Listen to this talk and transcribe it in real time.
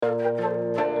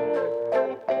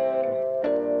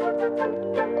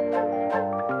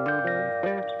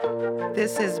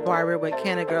This is Barbara with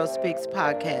Can a Girl Speaks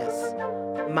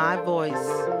podcast. My voice,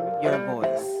 your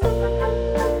voice.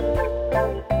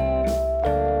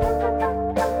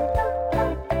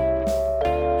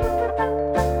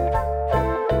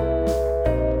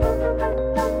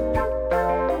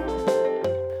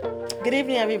 Good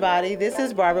evening, everybody. This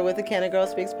is Barbara with the Can a Girl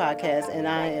Speaks podcast, and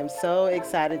I am so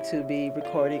excited to be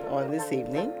recording on this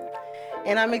evening.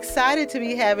 And I'm excited to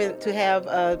be have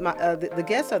the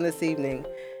guests on this evening.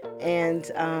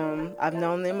 And I've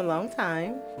known them a long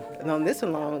time. I've known this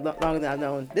one longer than I've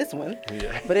known this one.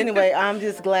 Yeah. But anyway, I'm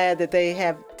just glad that they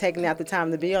have taken out the time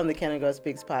to be on the Can a Girl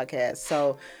Speaks podcast.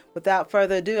 So without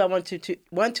further ado, I want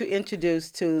to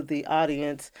introduce to the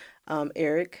audience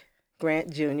Eric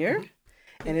Grant Jr.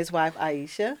 and his wife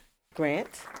Aisha Grant.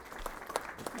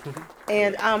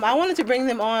 And I wanted to bring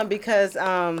them on because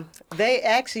they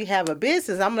actually have a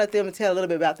business. I'm going to let them tell a little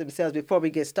bit about themselves before we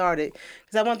get started,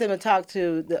 because I want them to talk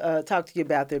to you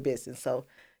about their business. So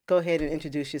go ahead and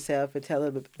introduce yourself and tell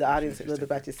the audience a little bit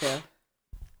about yourself.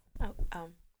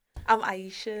 I'm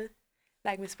Aisha.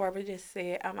 Like Miss Barbara just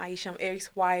said, I'm Aisha. I'm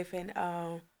Eric's wife, and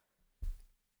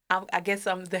I guess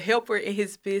I'm the helper in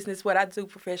his business. What I do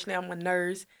professionally, I'm a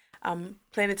nurse. I'm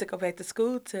planning to go back to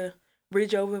school to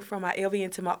bridge over from my LV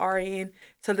into my RN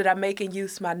so that I can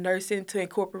use my nursing to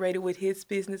incorporate it with his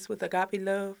business with Agape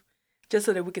Love, just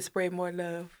so that we can spread more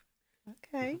love.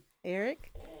 Okay,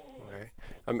 Eric. Okay.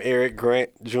 I'm Eric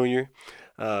Grant Jr.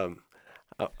 I'm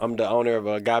the owner of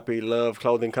Agape Love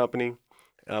Clothing Company.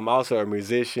 I'm also a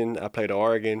musician. I play the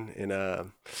organ,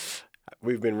 and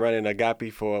we've been running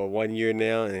Agape for 1 year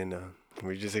now, and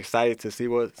we're just excited to see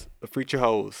what the future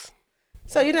holds.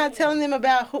 So you're not telling them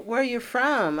about where you're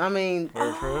from. I mean, Where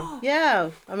you from? yeah.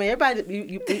 I mean,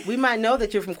 everybody, we might know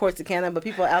that you're from Corsicana, but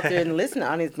people out there in the listening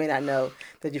audience may not know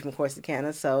that you're from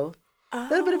Corsicana. So a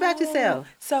little bit about yourself.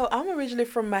 So I'm originally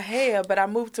from Mahia, but I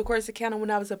moved to Corsicana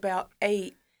when I was about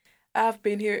 8. I've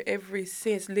been here ever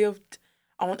since, lived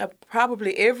on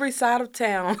probably every side of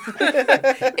town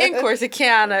in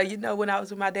Corsicana. You know, when I was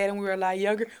with my dad and we were a lot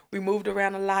younger, we moved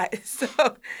around a lot. So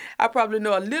I probably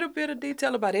know a little bit of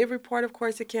detail about every part of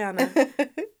Corsicana.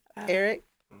 Eric?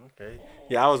 Okay.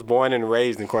 Yeah, I was born and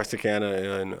raised in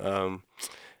Corsicana, and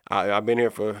I've been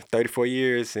here for 34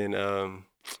 years, and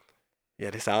yeah,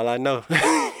 that's all I know.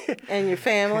 And your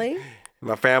family?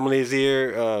 My family is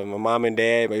here. My mom and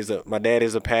dad. My dad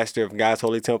is a pastor of God's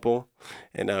Holy Temple,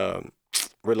 and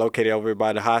we're located over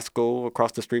by the high school,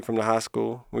 across the street from the high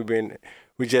school.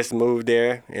 We just moved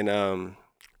there, and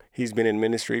he's been in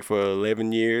ministry for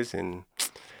 11 years, and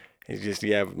it's just,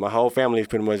 my whole family is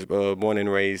pretty much born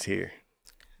and raised here.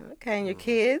 Okay, and your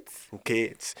kids?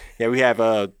 Kids. Yeah, we have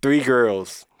 3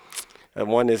 girls.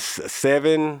 One is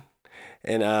 7,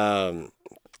 and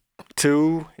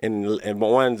 2, and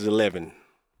one's 11.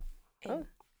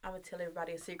 I'm going to tell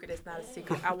everybody a secret that's not a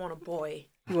secret. I want a boy.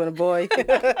 You want a boy?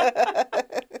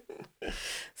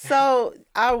 So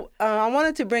I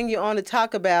wanted to bring you on to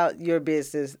talk about your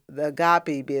business, the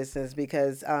Agape business,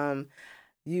 because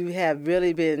you have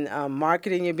really been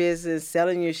marketing your business,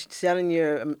 selling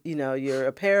your your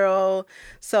apparel.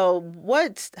 So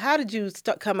how did you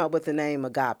come up with the name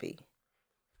Agape?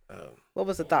 What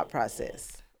was the thought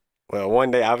process? Well, one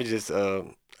day I was just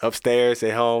upstairs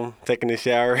at home taking a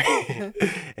shower, and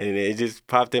it just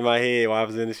popped in my head while I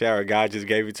was in the shower. God just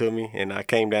gave it to me, and I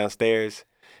came downstairs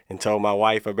and told my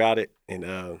wife about it. And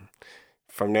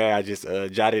from there, I just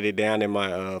jotted it down in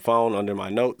my phone under my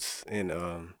notes, and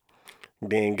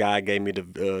then God gave me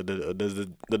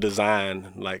the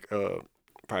design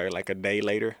probably like a day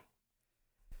later.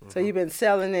 So you've been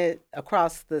selling it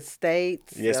across the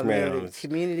states? Yes, ma'am. The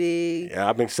community? Yeah,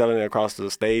 I've been selling it across the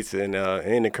states and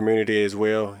in the community as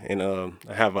well. And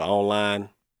I have an online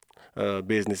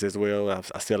business as well. I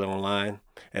sell it online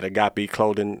at Agape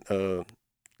Clothing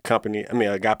Company.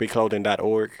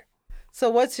 AgapeClothing.org. So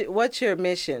what's your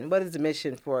mission? What is the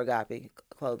mission for Agape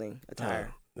Clothing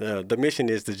Attire? The mission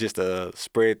is to just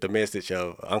spread the message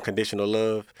of unconditional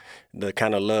love, the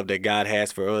kind of love that God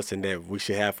has for us and that we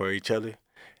should have for each other.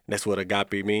 That's what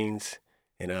Agape means.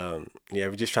 And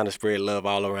we're just trying to spread love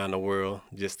all around the world,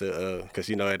 just because,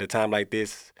 at a time like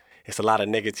this, it's a lot of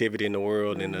negativity in the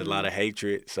world and a lot of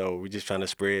hatred. So we're just trying to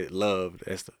spread love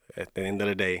at the end of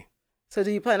the day. So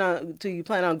do you plan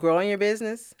on growing your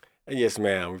business? Yes,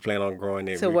 ma'am. We plan on growing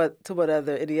it. To what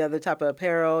any other type of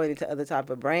apparel, any other type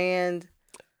of brand?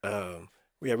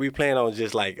 We plan on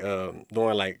just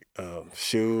doing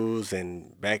shoes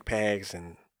and backpacks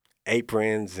and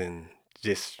aprons and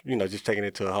just just taking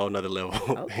it to a whole nother level.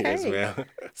 Yes, Okay. ma'am.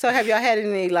 So have y'all had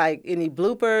any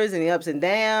bloopers, any ups and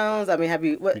downs? I mean, have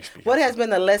you what has been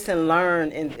the lesson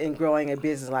learned in growing a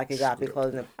business like Agape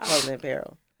Clothing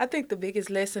Apparel? I think the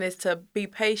biggest lesson is to be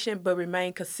patient but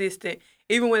remain consistent.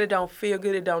 Even when it don't feel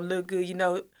good, it don't look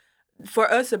good.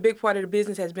 For us, a big part of the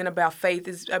business has been about faith.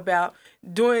 It's about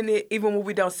doing it even when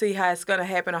we don't see how it's gonna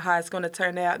happen or how it's gonna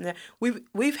turn out. And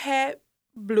we've had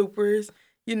bloopers,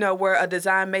 where a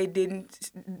design made didn't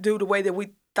do the way that we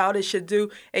thought it should do,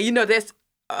 and that's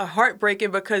heartbreaking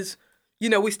because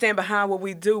we stand behind what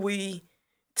we do. We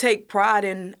take pride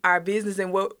in our business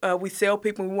and what we sell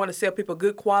people. We want to sell people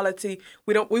good quality.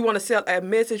 We want to sell a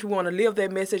message. We want to live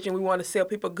that message, and we want to sell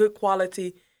people good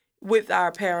quality with our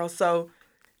apparel. So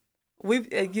we've,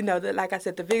 like I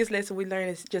said, the biggest lesson we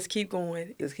learned is just keep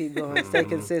going. Just keep going. Stay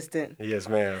consistent. Yes,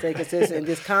 ma'am. Stay consistent and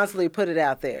just constantly put it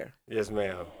out there. Yes,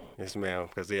 ma'am. Yes, ma'am.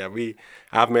 Because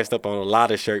I've messed up on a lot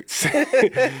of shirts.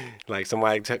 Like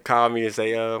somebody called me and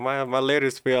say, my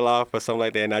letters fell off or something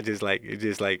like that, and it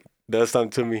just does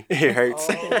something to me. It hurts.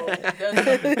 Oh, it does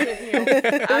something to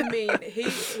him. I mean,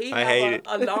 he I hate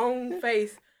have a long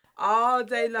face all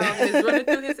day long. It's running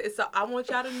through his. So I want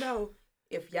y'all to know,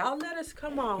 if y'all letters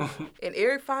come off and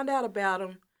Eric found out about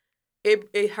them,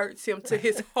 it hurts him to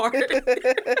his heart.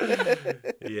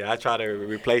 Yeah, I try to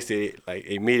replace it like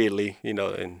immediately,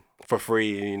 and for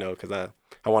free, because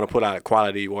I want to put out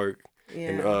quality work. Yeah.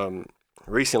 And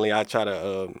recently I try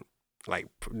to like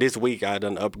this week I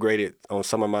done upgraded on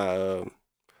some of my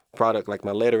product, like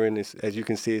my lettering is, as you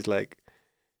can see, it's like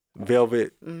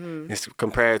velvet. Mm-hmm. It's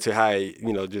compared to how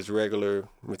just regular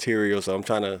material. So I'm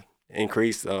trying to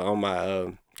increase on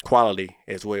my quality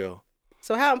as well.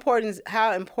 So how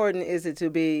important is it to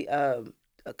be a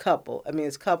couple? I mean,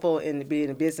 it's couple and being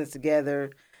in business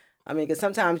together. I mean, because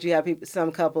sometimes you have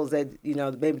some couples that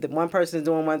maybe the one person is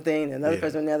doing one thing, another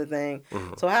person doing another thing.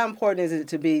 Mm-hmm. So how important is it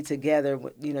to be together?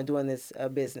 Doing this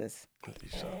business.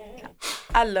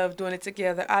 I love doing it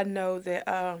together. I know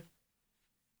that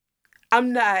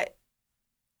I'm not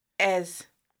as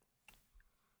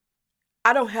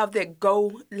I don't have that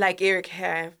goal like Eric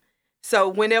have. So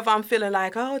whenever I'm feeling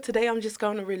like, oh, today I'm just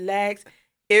going to relax,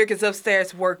 Eric is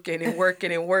upstairs working and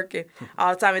working and working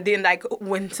all the time. And then like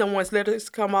when someone's letters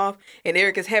come off and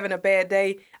Eric is having a bad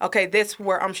day, okay, that's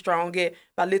where I'm strong at,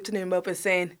 by lifting him up and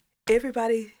saying,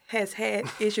 everybody has had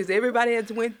issues. Everybody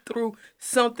has went through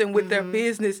something with their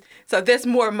business. So that's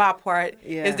more my part,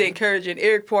 is the encouraging.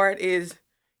 Eric's part is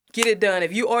get it done.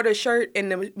 If you order a shirt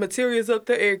and the material's up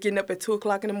there, Eric getting up at 2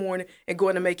 o'clock in the morning and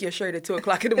going to make your shirt at 2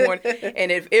 o'clock in the morning. And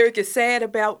if Eric is sad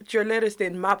about your letters,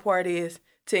 then my part is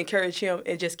to encourage him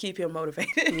and just keep him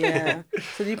motivated. Yeah.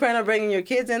 So do you plan on bringing your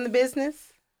kids in the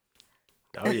business?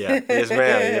 Oh, yeah. Yes, ma'am.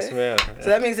 Yes, ma'am. So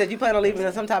that means that you plan on leaving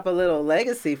some type of little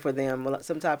legacy for them,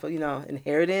 some type of,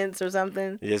 inheritance or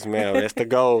something? Yes, ma'am. That's the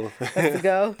goal. That's the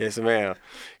goal? Yes, ma'am.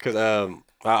 Because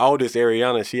our oldest,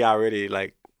 Ariana,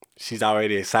 she's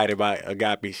already excited about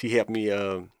Agape. She helped me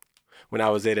when I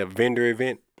was at a vendor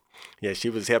event. Yeah, she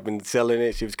was helping selling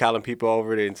it. She was calling people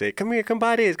over there and say, "Come here, come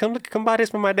buy this. Come buy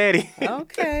this for my daddy."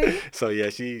 Okay. So yeah,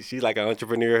 she's like an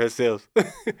entrepreneur herself.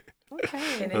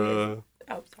 Okay. And sorry.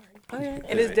 Okay.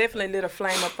 And it's definitely lit a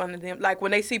flame up under them. Like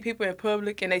when they see people in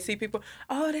public and they see people,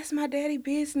 oh, that's my daddy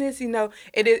business, and now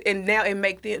it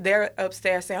make they're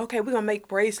upstairs saying, okay, we're gonna make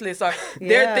bracelets, or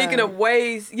they're thinking of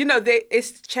ways,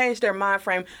 it's changed their mind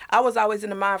frame. I was always in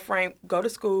the mind frame, go to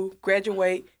school,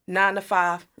 graduate, 9 to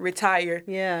 5, retire.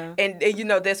 Yeah. And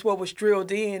that's what was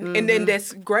drilled in. And then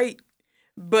that's great.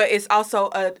 But it's also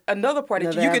another part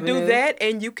that you can do that,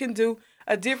 and you can do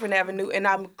a different avenue. And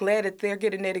I'm glad that they're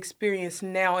getting that experience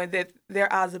now, and that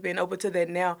their eyes have been open to that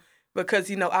now.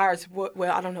 Because, ours,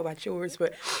 well, I don't know about yours,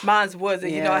 but mine's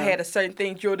wasn't. I had a certain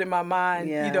thing drilled in my mind,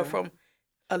 from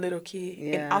a little kid.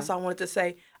 Yeah. And also I wanted to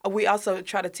say, we also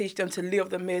try to teach them to live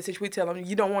the message. We tell them,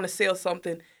 you don't want to sell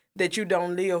something that you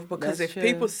don't live, because if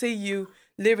people see you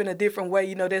living a different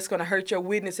way, that's going to hurt your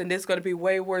witness, and that's going to be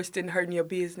way worse than hurting your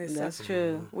business. That's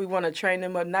true. We want to train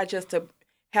them up, not just to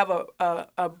have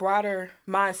a broader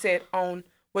mindset on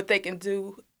what they can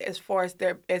do as far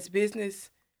as business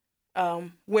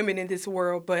women in this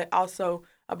world, but also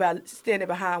about standing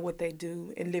behind what they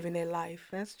do and living their life.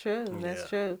 That's true. That's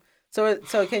true.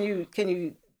 So can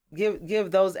you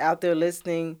give those out there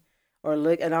listening or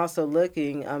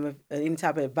looking any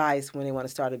type of advice when they want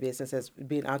to start a business as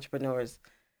being entrepreneurs?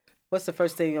 What's the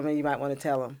first thing you might want to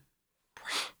tell them?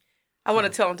 I want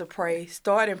to tell them to pray.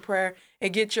 Start in prayer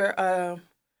and get your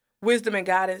wisdom and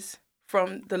guidance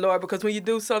from the Lord, because when you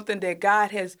do something that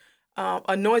God has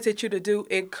anointed you to do,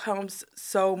 it comes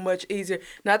so much easier.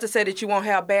 Not to say that you won't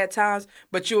have bad times,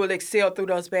 but you will excel through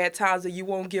those bad times and you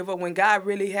won't give up. When God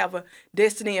really have a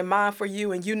destiny in mind for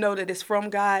you and you know that it's from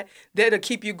God, that'll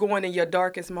keep you going in your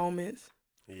darkest moments.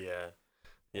 Yeah,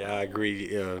 I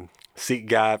agree. Seek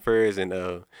God first,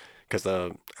 and cause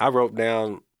I wrote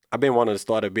down. I've been wanting to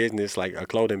start a business, like a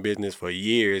clothing business, for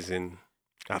years, and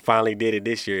I finally did it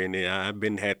this year. And then I've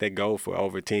been had that goal for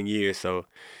over 10 years. So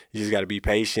you just got to be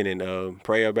patient and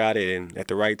pray about it, and at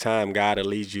the right time, God will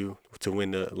lead you to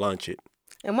when to launch it.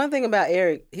 And one thing about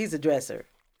Eric, he's a dresser.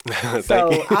 Thank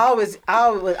So you.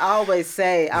 I would always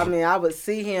say, I mean, I would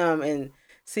see him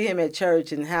at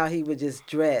church and how he would just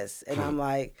dress, and I'm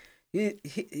like, you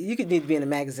could need to be in a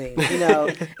magazine, you know.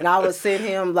 And I would send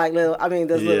him like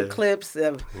those little clips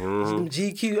of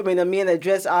GQ. I mean, the men that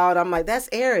dress odd. I'm like, that's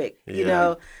Eric, you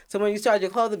know. So when you started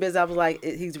your clothing business, I was like,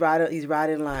 he's right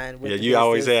in line with the you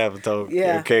always business.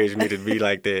 have encouraged me to be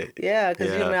like that. Yeah,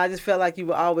 because I just felt like you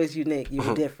were always unique. You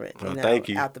were different, thank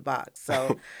you. out the box.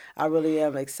 So I really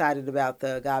am excited about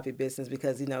the agape business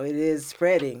because it is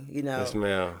spreading. Yes,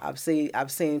 ma'am.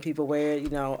 I've seen people wear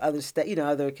it.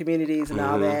 Other communities and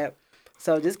all that.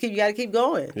 So you got to keep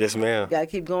going. Yes, ma'am. You got to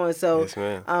keep going. So yes,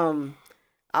 ma'am.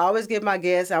 I always give my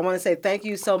guests. I want to say thank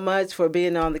you so much for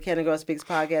being on the Canada Girl Speaks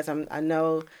podcast. I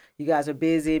know you guys are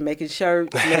busy making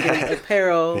shirts, making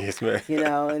apparel. Yes, ma'am.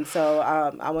 And so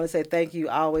I want to say thank you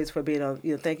always for being on.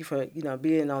 Thank you for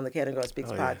being on the Canada Girl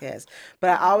Speaks podcast. Yeah.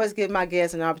 But I always give my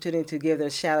guests an opportunity to give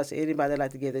their shout outs to anybody they'd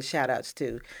like to give their shout outs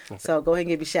to. Okay. So go ahead and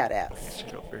give your shout outs.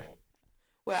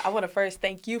 Well, I want to first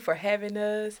thank you for having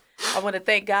us. I want to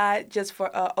thank God just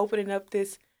for opening up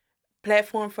this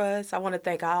platform for us. I want to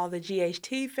thank all the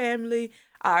GHT family,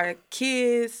 our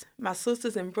kids, my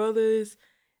sisters and brothers.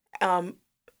 I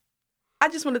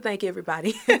just want to thank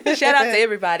everybody. Shout out to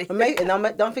everybody.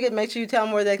 Don't forget, make sure you tell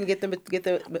them where they can get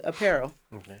the apparel.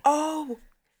 Okay. Oh,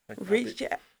 reach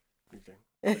out.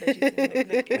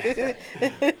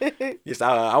 Yes,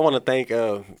 I want to thank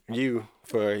you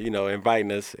for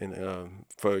inviting us and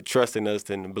for trusting us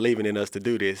and believing in us to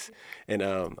do this. And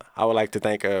I would like to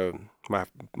thank my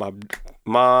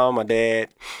mom, my dad,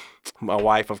 my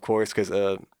wife, of course,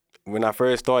 because when I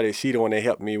first started, she the one that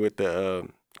helped me with the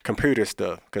computer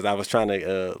stuff, because I was trying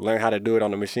to learn how to do it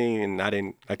on the machine, and I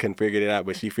couldn't figure it out,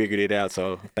 but she figured it out.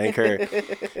 So thank her.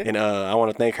 And I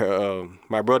want to thank her,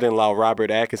 my brother-in-law Robert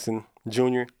Atkinson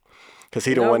Jr., because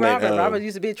he the one Robert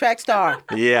used to be a track star.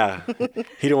 Yeah,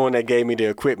 he the one that gave me the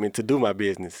equipment to do my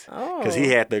business. Because he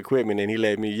had the equipment and he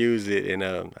let me use it, and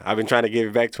I've been trying to give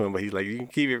it back to him, but he's like, you can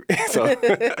keep it.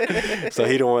 So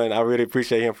he the one. I really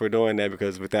appreciate him for doing that,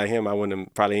 because without him, I wouldn't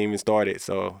have probably even started.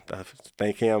 So I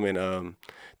thank him, and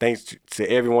thanks to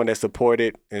everyone that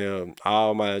supported,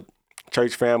 all my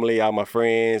church family, all my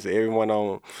friends, everyone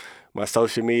on my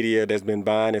social media that's been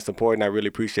buying and supporting. I really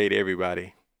appreciate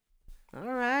everybody.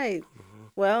 All right.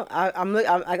 Well, I'm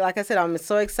like I said, I'm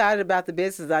so excited about the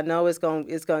business. I know it's going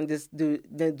to just do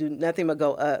nothing but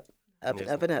go up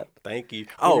and up. Thank you.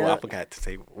 I forgot to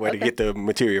say where to get the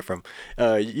material from.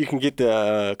 You can get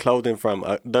the clothing from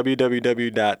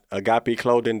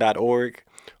www.agapeclothing.org,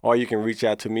 or you can reach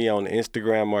out to me on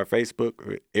Instagram or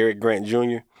Facebook, Eric Grant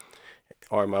Jr.,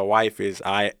 or my wife is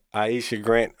Aisha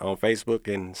Grant on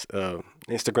Facebook and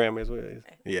Instagram as well.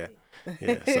 Yeah.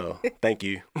 So thank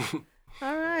you.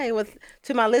 All right. Well,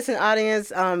 to my listening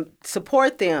audience,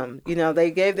 support them. They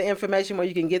gave the information where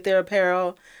you can get their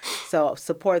apparel, so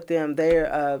support them.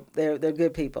 They're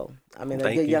good people. I mean,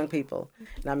 they're good young people,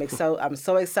 and I'm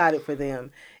so excited for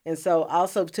them. And so,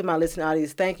 also to my listening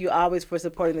audience, thank you always for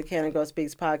supporting the Canada Girl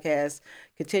Speaks podcast.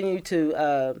 Continue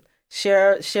to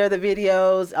share the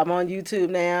videos. I'm on YouTube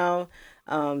now.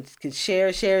 Can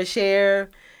share.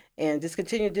 And just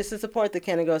continue just to support the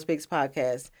Canada Girl Speaks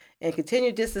podcast, and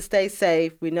continue just to stay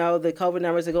safe. We know the COVID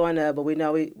numbers are going up, but we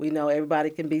know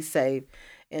everybody can be safe.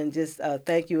 And just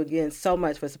thank you again so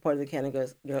much for supporting the Canada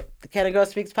Girl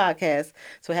Speaks podcast.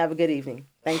 So have a good evening.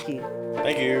 Thank you.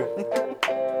 Thank you.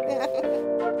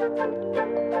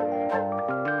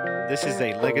 This is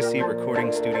a Legacy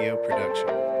Recording Studio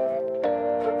production.